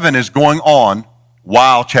 7 is going on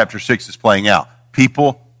while chapter 6 is playing out.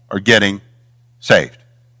 People are getting saved,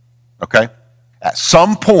 okay? At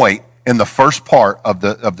some point in the first part of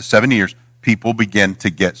the 7 years, people begin to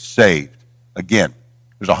get saved. Again,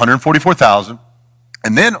 there's 144,000.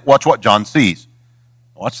 And then watch what John sees.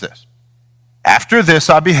 Watch this. After this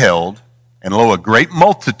I beheld, and lo, a great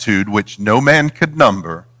multitude which no man could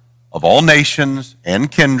number, of all nations and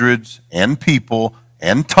kindreds and people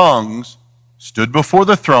and tongues, stood before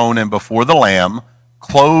the throne and before the Lamb,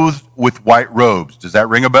 clothed with white robes. Does that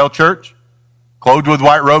ring a bell, church? Clothed with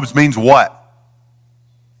white robes means what?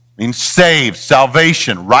 Means saved,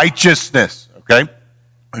 salvation, righteousness, okay?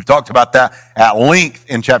 We've talked about that at length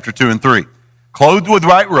in chapter 2 and 3. Clothed with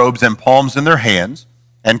white robes and palms in their hands,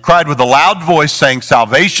 and cried with a loud voice, saying,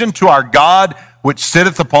 Salvation to our God, which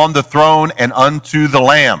sitteth upon the throne, and unto the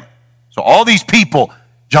Lamb. So all these people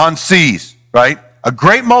John sees, right? A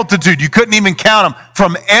great multitude, you couldn't even count them,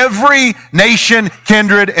 from every nation,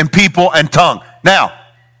 kindred, and people and tongue. Now,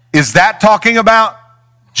 is that talking about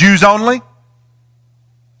Jews only?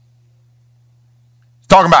 It's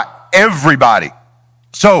talking about everybody.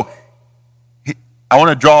 So, I want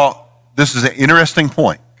to draw, this is an interesting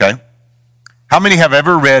point, okay? How many have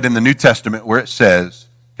ever read in the New Testament where it says,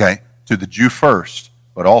 okay, to the Jew first,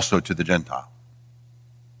 but also to the Gentile?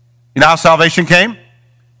 You know how salvation came?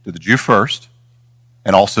 To the Jew first,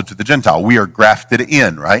 and also to the Gentile. We are grafted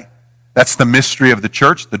in, right? That's the mystery of the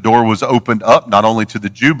church. The door was opened up not only to the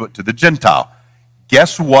Jew, but to the Gentile.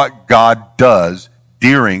 Guess what God does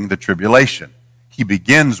during the tribulation? He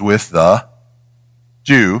begins with the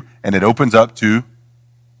Jew, and it opens up to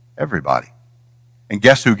everybody. And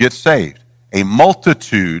guess who gets saved? A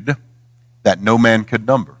multitude that no man could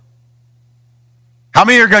number. How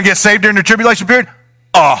many are going to get saved during the tribulation period?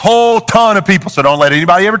 A whole ton of people. So don't let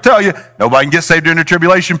anybody ever tell you nobody can get saved during the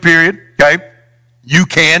tribulation period, okay? You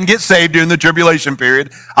can get saved during the tribulation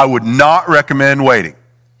period. I would not recommend waiting.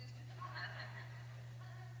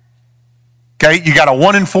 Okay, you got a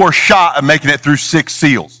 1 in 4 shot of making it through 6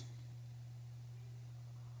 seals.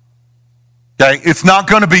 Okay, it's not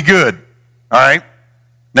going to be good. All right,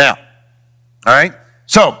 now, all right.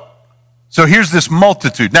 So here's this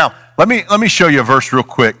multitude. Now, let me show you a verse real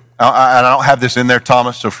quick. I don't have this in there,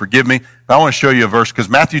 Thomas, so forgive me. But I want to show you a verse because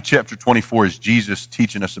Matthew chapter 24 is Jesus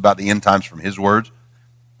teaching us about the end times from his words.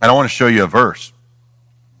 And I want to show you a verse.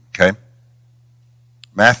 Okay,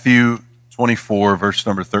 Matthew 24, verse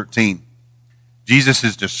number 13. Jesus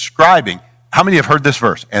is describing, how many have heard this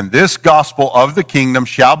verse? And this gospel of the kingdom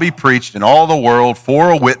shall be preached in all the world for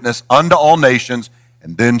a witness unto all nations,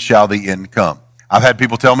 and then shall the end come. I've had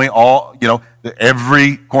people tell me that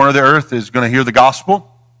every corner of the earth is going to hear the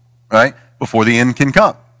gospel, right, before the end can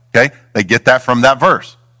come. Okay? They get that from that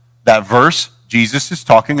verse. That verse, Jesus is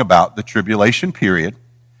talking about the tribulation period,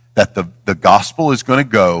 that the gospel is going to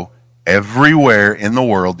go everywhere in the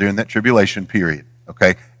world during that tribulation period.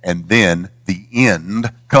 Okay? And then the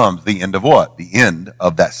end comes. The end of what? The end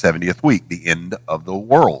of that 70th week. The end of the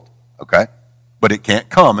world. Okay? But it can't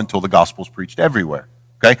come until the gospel is preached everywhere.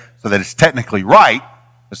 Okay? So that it's technically right.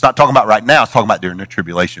 It's not talking about right now. It's talking about during the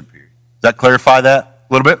tribulation period. Does that clarify that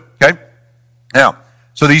a little bit? Okay? Now,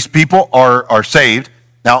 so these people are saved.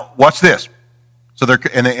 Now, watch this. So they're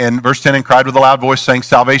in verse 10, and cried with a loud voice, saying,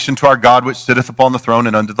 salvation to our God, which sitteth upon the throne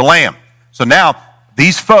and unto the Lamb. So now,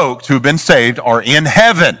 these folks who have been saved are in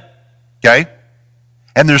heaven, okay?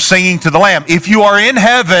 And they're singing to the Lamb. If you are in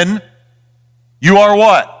heaven, you are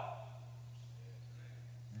what?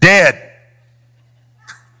 Dead.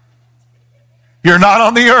 You're not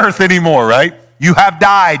on the earth anymore, right? You have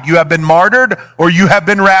died. You have been martyred or you have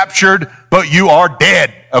been raptured, but you are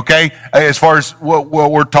dead, okay? As far as what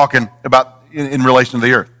we're talking about in relation to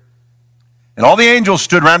the earth. And all the angels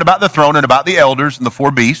stood round about the throne and about the elders and the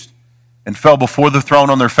 4 beasts, and fell before the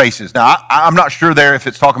throne on their faces. Now, I'm not sure there if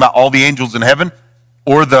it's talking about all the angels in heaven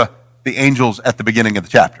or the angels at the beginning of the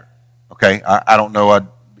chapter. Okay, I don't know. I'd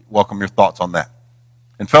welcome your thoughts on that.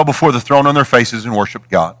 And fell before the throne on their faces and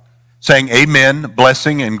worshiped God, saying, amen,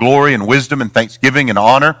 blessing and glory and wisdom and thanksgiving and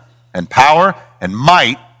honor and power and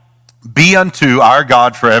might be unto our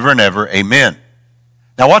God forever and ever. Amen.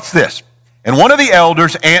 Now, what's this? And one of the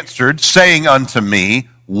elders answered, saying unto me,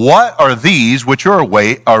 what are these which are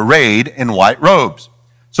arrayed in white robes?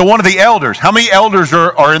 So one of the elders, how many elders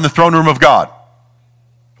are in the throne room of God?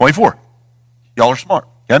 24. Y'all are smart,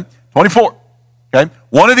 okay? 24, okay?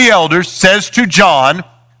 One of the elders says to John,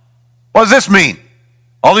 what does this mean?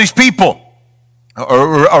 All these people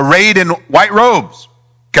are arrayed in white robes,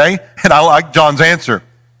 okay? And I like John's answer.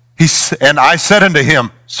 And I said unto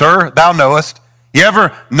him, sir, thou knowest. You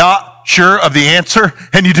ever not sure of the answer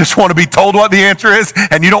and you just want to be told what the answer is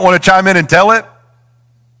and you don't want to chime in and tell it?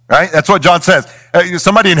 Right? That's what John says.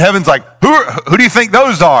 Somebody in heaven's like, who do you think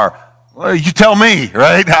those are? Well, you tell me,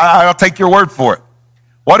 right? I'll take your word for it.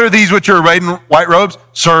 What are these which are arrayed in white robes?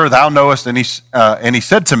 Sir, thou knowest. And he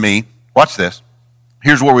said to me, watch this.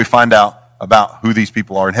 Here's where we find out about who these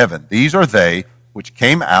people are in heaven. These are they which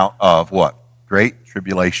came out of what? Great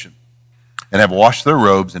tribulation, and have washed their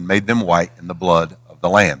robes and made them white in the blood of the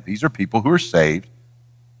Lamb. These are people who are saved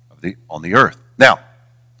on the earth. Now,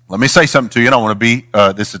 let me say something to you, and I want to be,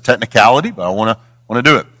 this is a technicality, but I want to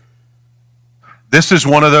do it. This is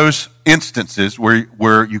one of those instances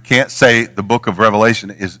where you can't say the book of Revelation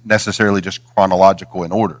is necessarily just chronological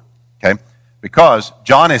in order, okay? Because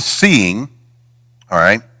John is seeing, all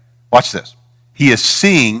right, watch this. He is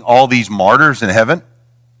seeing all these martyrs in heaven,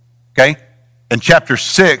 okay? And chapter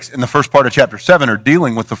 6 and the first part of chapter 7 are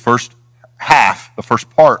dealing with the first half, the first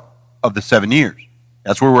part of the 7 years.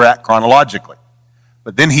 That's where we're at chronologically.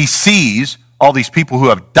 But then he sees all these people who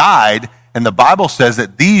have died, and the Bible says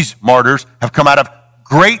that these martyrs have come out of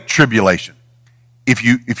great tribulation. If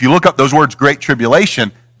you look up those words, great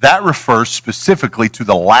tribulation, that refers specifically to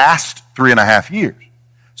the last 3.5 years.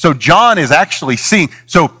 So John is actually seeing,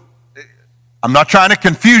 so I'm not trying to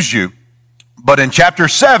confuse you, but in chapter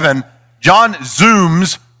 7, John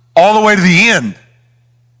zooms all the way to the end.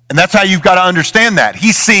 And that's how you've got to understand that.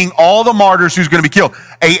 He's seeing all the martyrs who's going to be killed.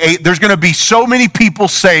 There's going to be so many people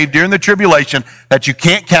saved during the tribulation that you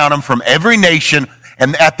can't count them from every nation.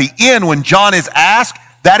 And at the end, when John is asked,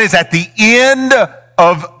 that is at the end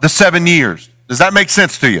of the 7 years. Does that make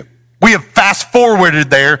sense to you? We have fast forwarded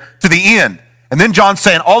there to the end. And then John's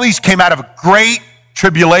saying all these came out of a great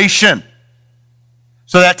tribulation.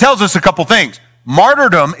 So that tells us a couple things.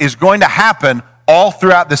 Martyrdom is going to happen all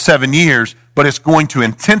throughout the 7 years, but it's going to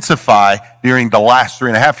intensify during the last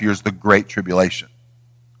 3.5 years, the Great Tribulation.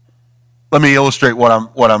 Let me illustrate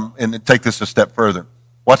and take this a step further.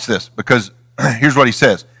 Watch this, because here's what he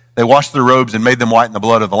says. They washed their robes and made them white in the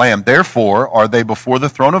blood of the Lamb. Therefore are they before the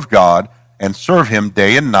throne of God and serve him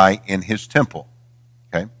day and night in his temple.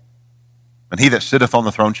 Okay? And he that sitteth on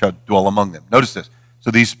the throne shall dwell among them. Notice this.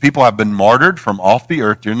 So these people have been martyred from off the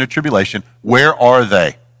earth during the tribulation. Where are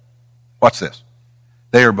they? Watch this.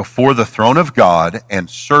 They are before the throne of God and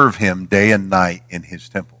serve him day and night in his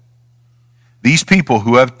temple. These people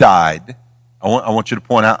who have died, I want to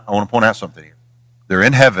point out something here. They're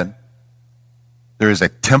in heaven. There is a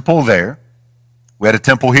temple there. We had a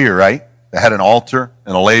temple here, right? That had an altar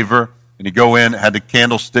and a laver, and you go in, it had the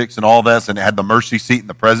candlesticks and all this, and it had the mercy seat and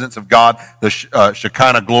the presence of God, the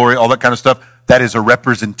Shekinah glory, all that kind of stuff. That is a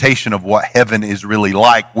representation of what heaven is really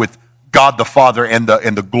like, with God the Father and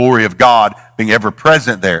the glory of God being ever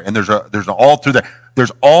present there. And there's an altar there.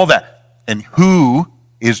 There's all that. And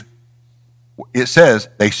it says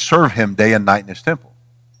they serve him day and night in his temple.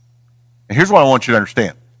 And here's what I want you to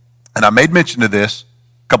understand. And I made mention of this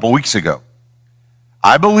a couple weeks ago.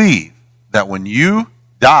 I believe that when you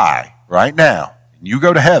die right now and you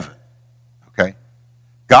go to heaven, okay,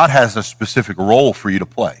 God has a specific role for you to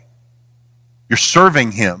play. You're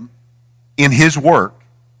serving him in his work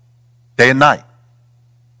day and night.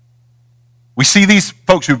 We see these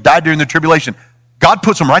folks who've died during the tribulation. God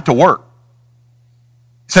puts them right to work.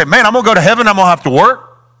 You say, man, I'm going to go to heaven, I'm going to have to work.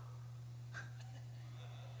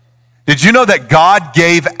 Did you know that God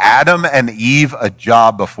gave Adam and Eve a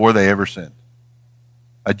job before they ever sinned?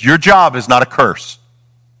 Your job is not a curse.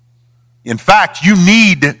 In fact, you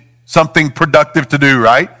need something productive to do,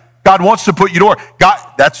 right? God wants to put you to work.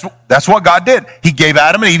 That's what God did. He gave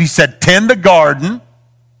Adam and Eve, he said, tend the garden,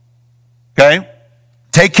 okay?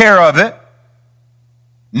 Take care of it.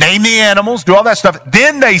 Name the animals, do all that stuff.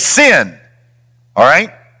 Then they sinned, all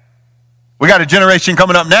right? We got a generation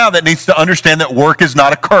coming up now that needs to understand that work is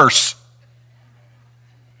not a curse.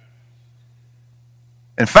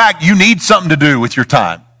 In fact, you need something to do with your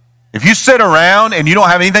time. If you sit around and you don't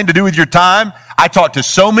have anything to do with your time, I talk to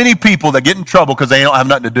so many people that get in trouble because they don't have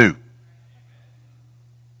nothing to do.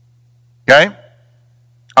 Okay?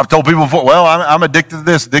 I've told people before, well, I'm addicted to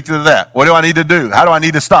this, addicted to that. What do I need to do? How do I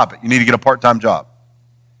need to stop it? You need to get a part-time job.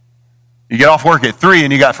 You get off work at 3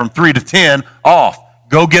 and you got from 3 to 10 off.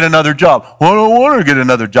 Go get another job. Well, I don't want to get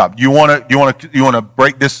another job. You want to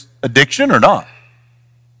break this addiction or not?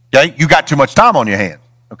 Okay? You got too much time on your hands.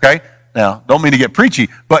 Okay? Now, don't mean to get preachy,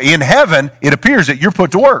 but in heaven, it appears that you're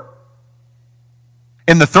put to work.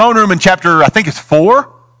 In the throne room in chapter, I think it's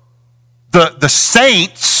 4, the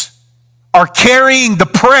saints are carrying the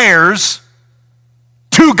prayers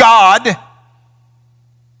to God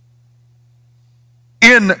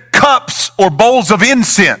in cups or bowls of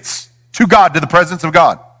incense to God, to the presence of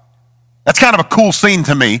God. That's kind of a cool scene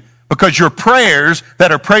to me, because your prayers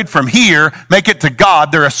that are prayed from here make it to God.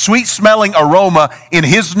 They're a sweet-smelling aroma in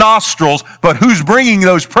his nostrils, but who's bringing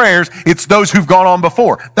those prayers? It's those who've gone on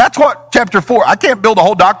before. That's what chapter 4, I can't build a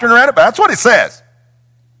whole doctrine around it, but that's what it says.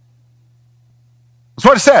 That's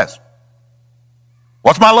what it says.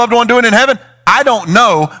 What's my loved one doing in heaven? I don't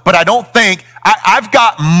know, but I don't think, I've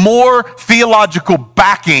got more theological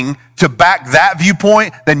backing to back that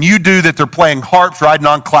viewpoint than you do that they're playing harps riding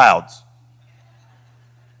on clouds.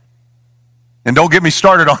 And don't get me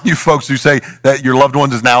started on you folks who say that your loved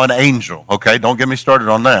one is now an angel, okay? Don't get me started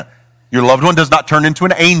on that. Your loved one does not turn into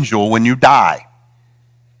an angel when you die.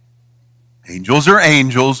 Angels are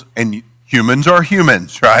angels and humans are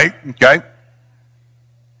humans, right? Okay?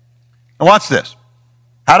 Now watch this.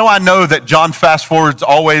 How do I know that John fast forwards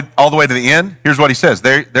all the way to the end? Here's what he says.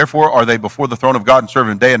 Therefore are they before the throne of God and serve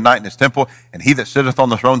him day and night in his temple, and he that sitteth on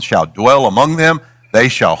the throne shall dwell among them. They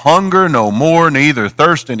shall hunger no more, neither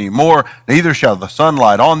thirst any more, neither shall the sun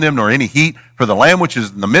light on them, nor any heat. For the Lamb which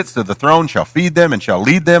is in the midst of the throne shall feed them and shall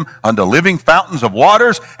lead them unto living fountains of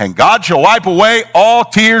waters, and God shall wipe away all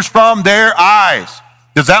tears from their eyes.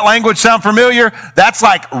 Does that language sound familiar? That's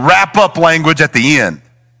like wrap-up language at the end.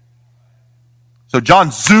 So John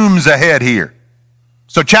zooms ahead here.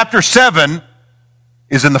 So chapter 7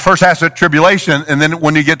 is in the first half of tribulation, and then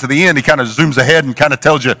when you get to the end, he kind of zooms ahead and kind of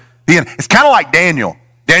tells you the end. It's kind of like Daniel.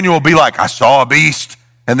 Daniel will be like, I saw a beast,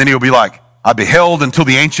 and then he'll be like, I beheld until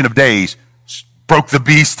the Ancient of Days broke the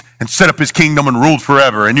beast and set up his kingdom and ruled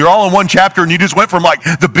forever. And you're all in one chapter, and you just went from like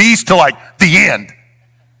the beast to like the end.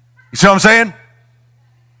 You see what I'm saying?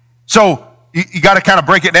 So you got to kind of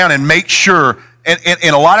break it down and make sure. And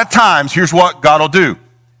a lot of times, here's what God will do.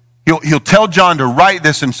 He'll tell John to write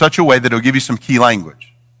this in such a way that he'll give you some key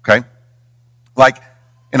language, okay? Like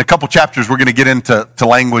in a couple chapters, we're going to get into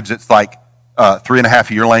language that's like 3.5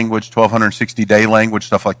 year language, 1,260 day language,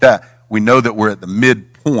 stuff like that. We know that we're at the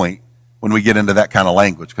midpoint when we get into that kind of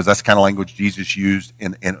language, because that's the kind of language Jesus used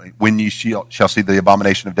in when you shall see the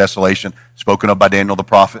abomination of desolation spoken of by Daniel the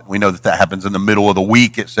prophet. We know that happens in the middle of the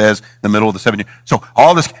week, it says, in the middle of the 7 years. So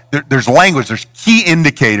all this, there's language, there's key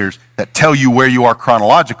indicators that tell you where you are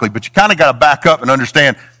chronologically, but you kind of got to back up and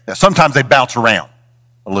understand that sometimes they bounce around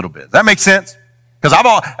a little bit. Does that make sense? Because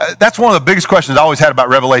that's one of the biggest questions I always had about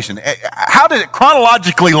Revelation. How did it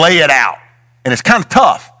chronologically lay it out? And it's kind of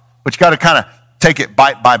tough, but you got to kind of take it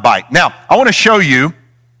bite by bite. Now, I want to show you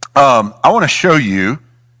one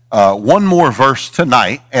more verse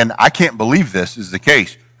tonight, and I can't believe this is the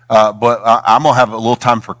case, but I'm going to have a little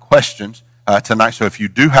time for questions tonight. So if you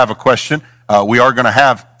do have a question, we are going to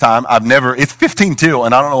have time. It's 15 till,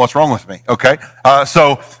 and I don't know what's wrong with me, okay?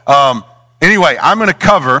 Anyway, I'm going to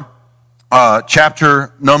cover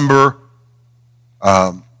chapter number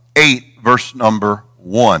 8, verse number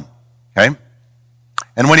 1, okay?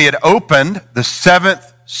 And when he had opened the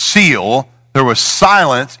 7th seal, there was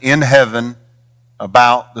silence in heaven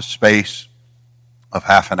about the space of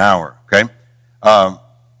half an hour, okay? The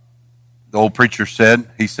old preacher said,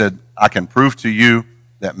 I can prove to you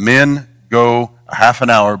that men go a half an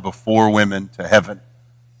hour before women to heaven.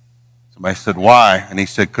 Somebody said, why? And he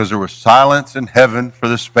said, because there was silence in heaven for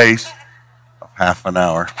the space of half an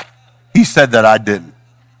hour. He said that, I didn't.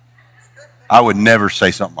 I would never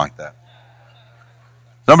say something like that.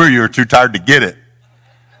 Some of you are too tired to get it.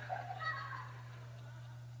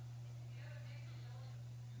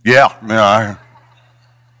 Yeah.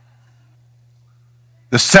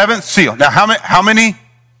 The 7th seal. Now, how many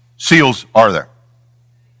seals are there?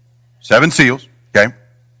 7 seals, okay?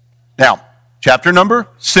 Now, chapter number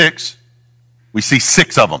 6, we see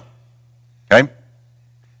 6 of them, okay?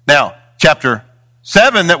 Now, chapter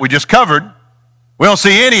 7 that we just covered, we don't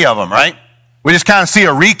see any of them, right? We just kind of see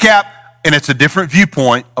a recap, and it's a different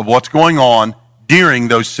viewpoint of what's going on during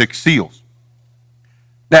those 6 seals.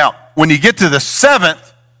 Now, when you get to the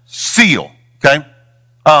 7th seal, okay,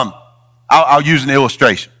 I'll use an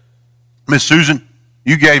illustration. Miss Susan,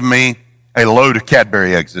 you gave me a load of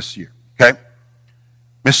Cadbury eggs this year, okay?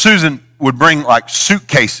 Miss Susan would bring like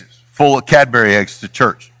suitcases full of Cadbury eggs to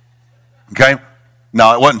church, okay?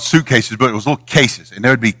 No, it wasn't suitcases, but it was little cases, and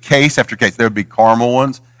there would be case after case. There would be caramel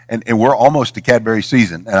ones, and we're almost to Cadbury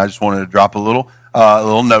season, and I just wanted to drop a little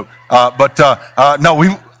note.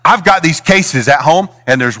 I've got these cases at home,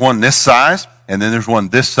 and there's one this size, and then there's one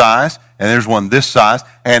this size, and there's one this size,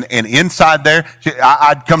 and inside there,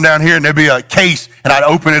 I'd come down here, and there'd be a case, and I'd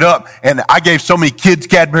open it up, and I gave so many kids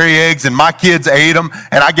Cadbury eggs, and my kids ate them,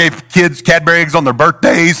 and I gave kids Cadbury eggs on their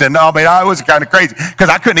birthdays, and I was kind of crazy, because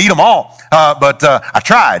I couldn't eat them all, but I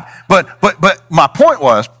tried. But my point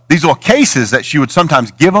was, these little cases that she would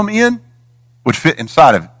sometimes give them in would fit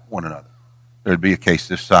inside of one another. There'd be a case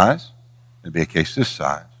this size, there'd be a case this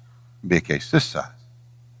size, there'd be a case this size.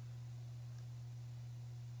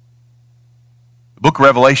 The book of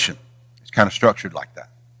Revelation is kind of structured like that.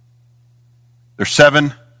 There's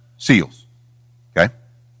 7 seals, okay?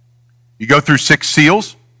 You go through 6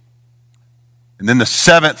 seals, and then the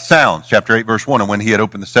 7th sounds, chapter 8, verse 1, and when he had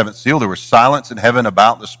opened the 7th seal, there was silence in heaven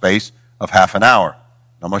about the space of half an hour.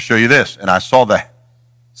 I'm going to show you this. And I saw the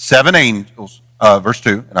 7 angels, verse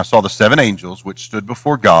 2, and I saw the 7 angels which stood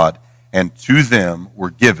before God, and to them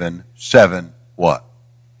were given 7 what?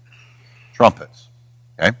 Trumpets.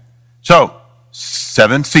 Okay? So,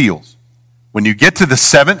 7 seals. When you get to the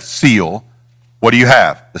 7th seal, what do you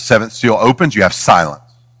have? The 7th seal opens, you have silence.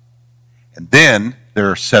 And then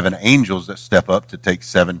there are 7 angels that step up to take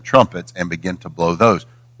 7 trumpets and begin to blow those.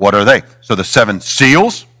 What are they? So the 7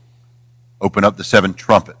 seals open up the 7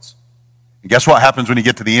 trumpets. And guess what happens when you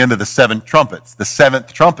get to the end of the 7 trumpets? The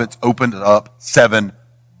 7th trumpets opened up 7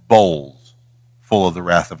 bowls full of the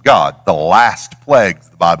wrath of God. The last plagues,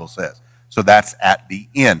 the Bible says. So that's at the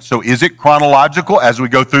end. So is it chronological as we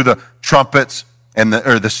go through the trumpets and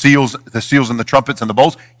the seals and the trumpets and the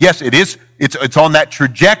bowls? Yes, it is. It's on that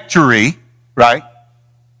trajectory, right?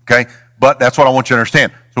 Okay? But that's what I want you to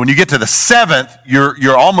understand. So when you get to the seventh,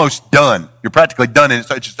 you're almost done. You're practically done, and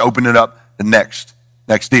so it's just opening up the next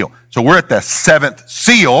deal. So we're at the seventh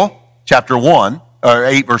seal, chapter 1, or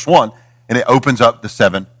 8, verse 1, and it opens up the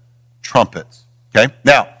 7 trumpets. Okay?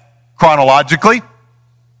 Now, chronologically,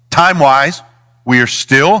 time-wise, we are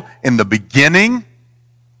still in the beginning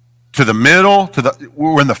to the middle,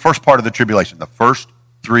 we're in the first part of the tribulation, the first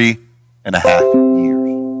 3.5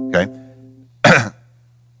 years. Okay?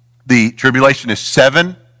 The tribulation is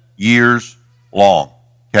 7 years long.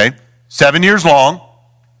 Okay? 7 years long.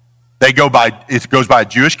 It goes by a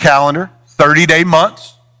Jewish calendar, 30-day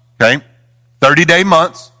months. Okay? 30-day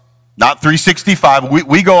months, not 365.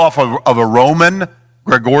 We go off of a Roman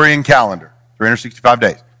Gregorian calendar, 365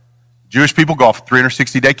 days. Jewish people go off a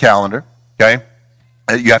 360-day calendar. Okay?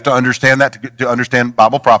 You have to understand that to understand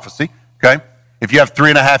Bible prophecy. Okay? If you have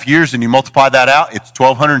 3.5 years and you multiply that out, it's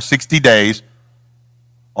 1,260 days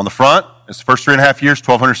on the front. It's the first 3.5 years,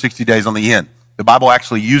 1,260 days on the end. The Bible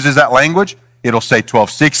actually uses that language. It'll say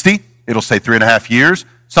 1,260. It'll say 3.5 years.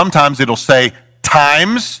 Sometimes it'll say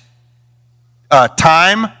times,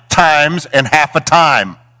 times, and half a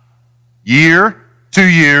time. Year, 2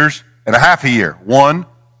 years, and a half a year. 1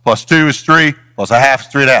 plus 2 is 3, plus a half is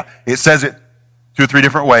 3.5. It says it 2 or 3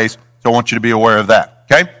 different ways, so I want you to be aware of that.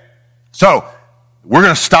 Okay? So, we're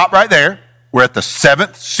going to stop right there. We're at the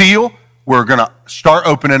 7th seal. We're going to start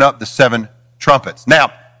opening up the 7 trumpets.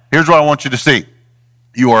 Now, here's what I want you to see.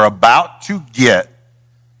 You are about to get,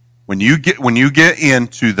 when you get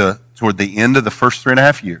into toward the end of the first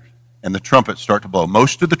 3.5 years, and the trumpets start to blow.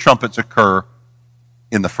 Most of the trumpets occur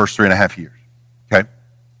in the first 3.5 years. Okay?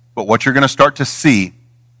 But what you're going to start to see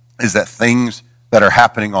is that things that are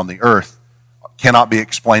happening on the earth cannot be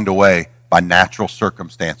explained away by natural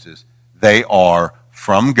circumstances. They are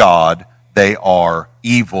from God. They are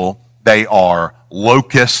evil. They are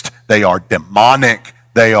locust. They are demonic.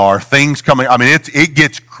 They are things coming. I mean, it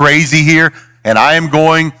gets crazy here, and I'm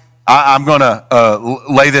going to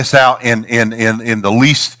lay this out in the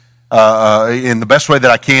least, in the best way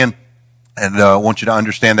that I can, and I want you to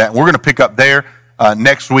understand that. And we're going to pick up there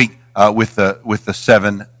next week with the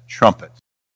 7 trumpets.